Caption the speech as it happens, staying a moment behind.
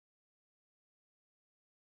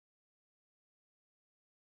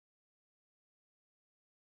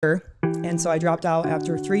And so I dropped out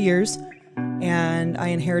after 3 years and I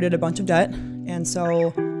inherited a bunch of debt. And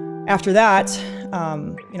so after that,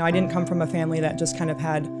 I didn't come from a family that just kind of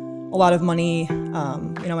had a lot of money.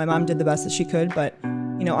 My mom did the best that she could, but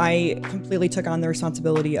I completely took on the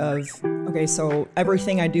responsibility of, okay, so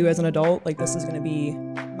everything I do as an adult, like this is going to be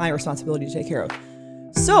my responsibility to take care of.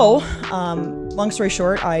 So, long story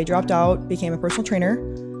short, I dropped out, became a personal trainer,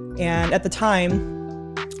 and at the time,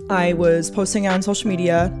 I was posting on social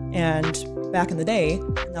media, and back in the day,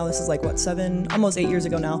 now this is like what, almost 8 years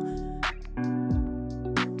ago now,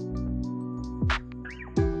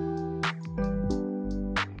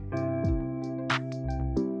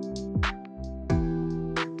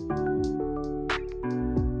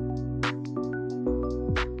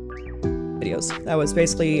 videos. That was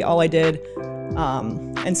basically all I did.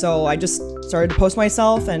 And so I just started to post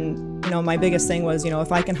myself, and my biggest thing was,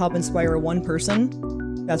 if I can help inspire one person,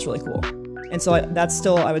 that's really cool. And so that's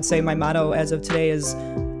still, I would say, my motto as of today is,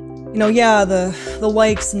 yeah, the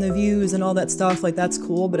likes and the views and all that stuff, like that's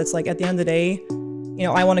cool, but it's like at the end of the day,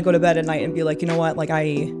 I want to go to bed at night and be like, you know what, like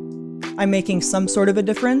I'm making some sort of a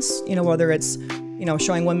difference, whether it's,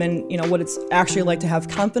 showing women, what it's actually like to have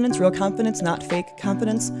confidence, real confidence, not fake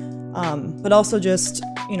confidence, but also just,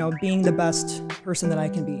 being the best person that I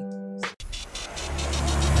can be.